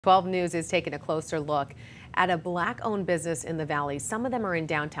12 News is taking a closer look at a Black-owned business in the Valley. Some of them are in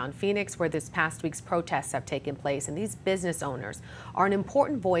downtown Phoenix, where this past week's protests have taken place. And these business owners are an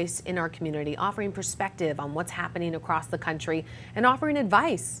important voice in our community, offering perspective on what's happening across the country and offering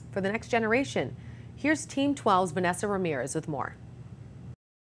advice for the next generation. Here's Team 12's Vanessa Ramirez with more.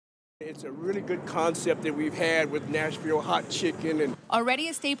 It's a really good concept that we've had with Nashville hot chicken. Already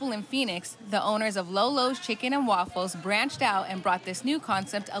a staple in Phoenix, the owners of Lolo's Chicken and Waffles branched out and brought this new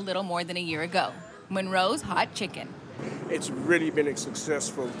concept a little more than a year ago, Monroe's Hot Chicken. It's really been a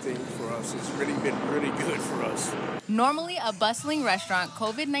successful thing for us. It's really been really good for us. Normally a bustling restaurant,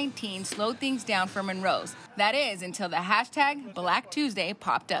 COVID-19 slowed things down for Monroe's. That is, until the hashtag Black Tuesday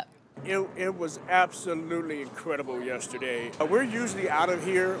popped up. It was absolutely incredible yesterday. We're usually out of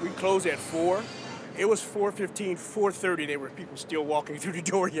here. We close at 4. It was 4:15, 4:30. There were people still walking through the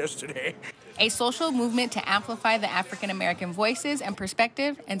door yesterday. A social movement to amplify the African-American voices and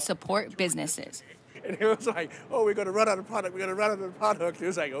perspective and support businesses. And it was like, oh, we're going to run out of product. We're going to run out of product. It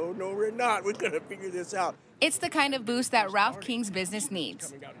was like, oh, no, we're not. We're going to figure this out. It's the kind of boost that Ralph King's business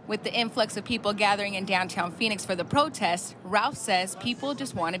needs. With the influx of people gathering in downtown Phoenix for the protests, Ralph says people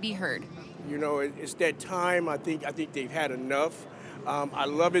just want to be heard. You know, it's that time. I think they've had enough. I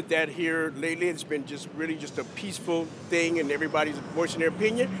love it that here lately it's been just a peaceful thing and everybody's voicing their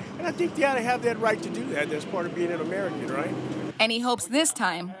opinion. And I think they ought to have that right to do that. That's part of being an American, right? And he hopes this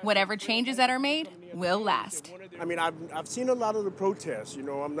time, whatever changes that are made will last. I mean, I've seen a lot of the protests. You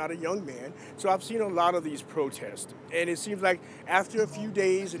know, I'm not a young man, so I've seen a lot of these protests. And it seems like after a few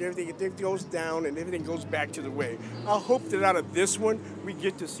days and everything goes down and everything goes back to the way. I hope that out of this one, we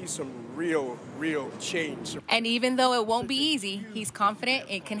get to see some real change. And even though it won't be easy, he's confident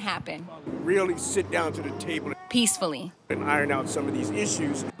it can happen. Really sit down to the table peacefully and iron out some of these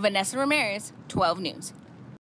issues. Vanessa Ramirez, 12 News.